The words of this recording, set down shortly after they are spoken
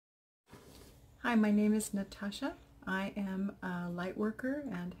Hi, my name is Natasha. I am a light worker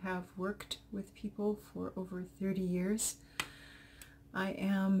and have worked with people for over 30 years. I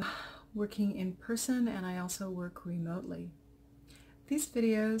am working in person and I also work remotely. These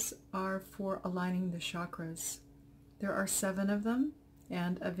videos are for aligning the chakras. There are 7 of them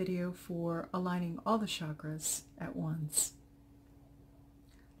and a video for aligning all the chakras at once.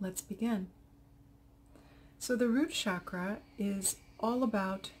 Let's begin. So the root chakra is all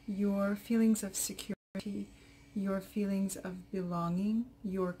about your feelings of security, your feelings of belonging,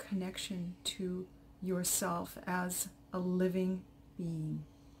 your connection to yourself as a living being.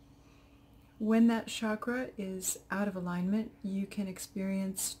 When that chakra is out of alignment, you can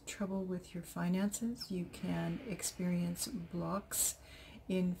experience trouble with your finances. You can experience blocks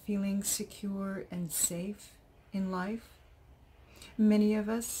in feeling secure and safe in life. Many of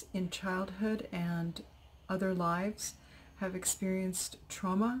us in childhood and other lives have experienced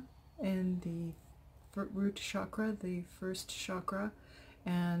trauma in the root chakra, the first chakra,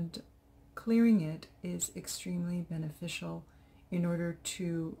 and clearing it is extremely beneficial in order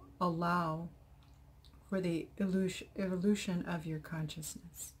to allow for the evolution of your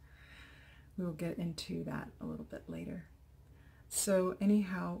consciousness. We will get into that a little bit later. So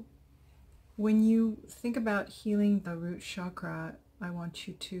anyhow, when you think about healing the root chakra, I want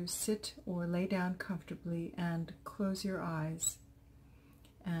you to sit or lay down comfortably and close your eyes,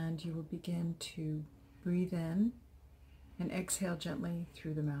 and you will begin to breathe in and exhale gently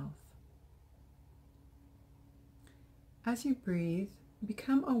through the mouth. As you breathe,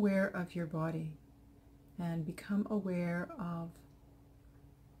 become aware of your body and become aware of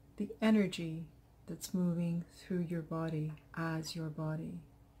the energy that's moving through your body as your body.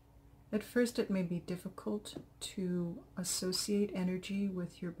 At first it may be difficult to associate energy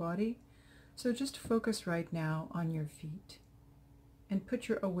with your body, so just focus right now on your feet and put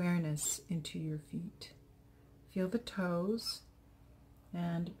your awareness into your feet. Feel the toes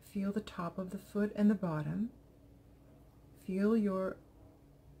and feel the top of the foot and the bottom. Feel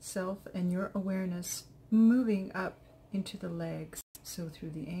yourself and your awareness moving up into the legs, so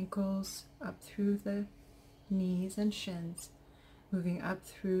through the ankles, up through the knees and shins, moving up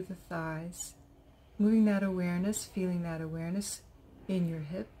through the thighs, moving that awareness, feeling that awareness in your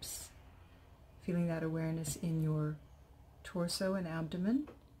hips, feeling that awareness in your torso and abdomen,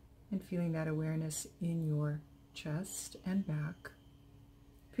 and feeling that awareness in your chest and back,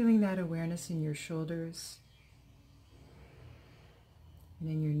 feeling that awareness in your shoulders, and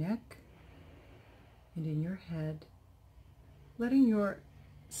in your neck, and in your head, letting your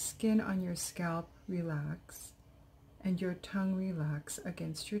skin on your scalp relax, and your tongue relax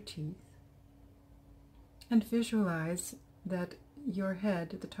against your teeth. And visualize that your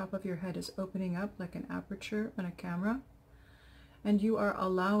head, the top of your head, is opening up like an aperture on a camera, and you are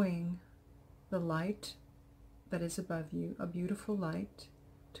allowing the light that is above you, a beautiful light,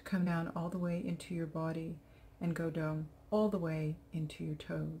 to come down all the way into your body and go down all the way into your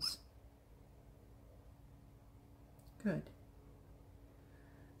toes. Good.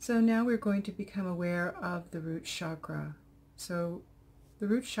 So now we're going to become aware of the root chakra. So the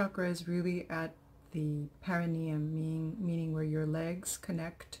root chakra is really at the perineum, meaning where your legs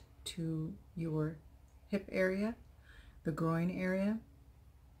connect to your hip area, the groin area.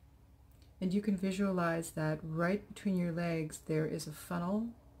 And you can visualize that right between your legs there is a funnel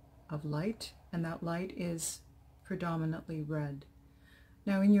of light, and that light is predominantly red.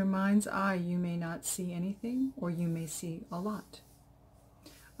 Now in your mind's eye you may not see anything, or you may see a lot.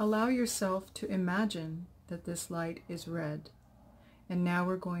 Allow yourself to imagine that this light is red. And now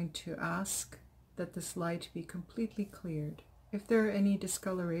we're going to ask that this light be completely cleared. If there are any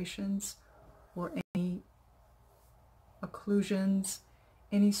discolorations or any occlusions,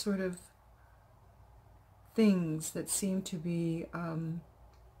 any sort of things that seem to be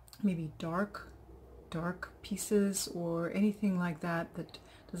maybe dark pieces or anything like that that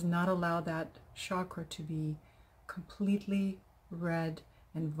does not allow that chakra to be completely red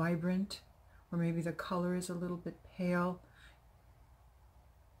and vibrant, or maybe the color is a little bit pale,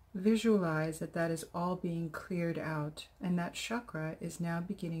 visualize that that is all being cleared out, and that chakra is now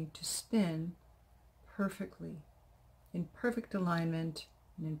beginning to spin perfectly, in perfect alignment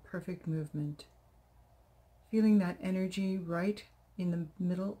and in perfect movement. Feeling that energy right in the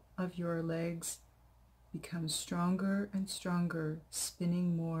middle of your legs become stronger and stronger,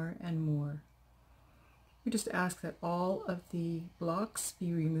 spinning more and more. We just ask that all of the blocks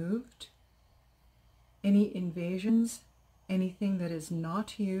be removed. Any invasions, anything that is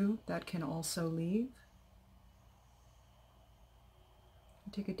not you, that can also leave.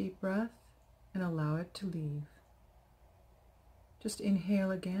 Take a deep breath and allow it to leave. Just inhale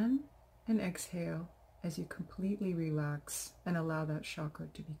again And exhale as you completely relax and allow that chakra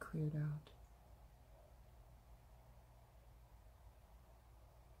to be cleared out.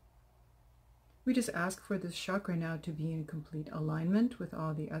 We just ask for this chakra now to be in complete alignment with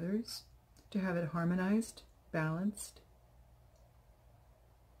all the others, to have it harmonized, balanced.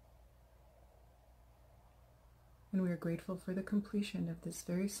 And we are grateful for the completion of this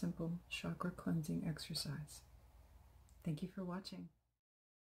very simple chakra cleansing exercise. Thank you for watching.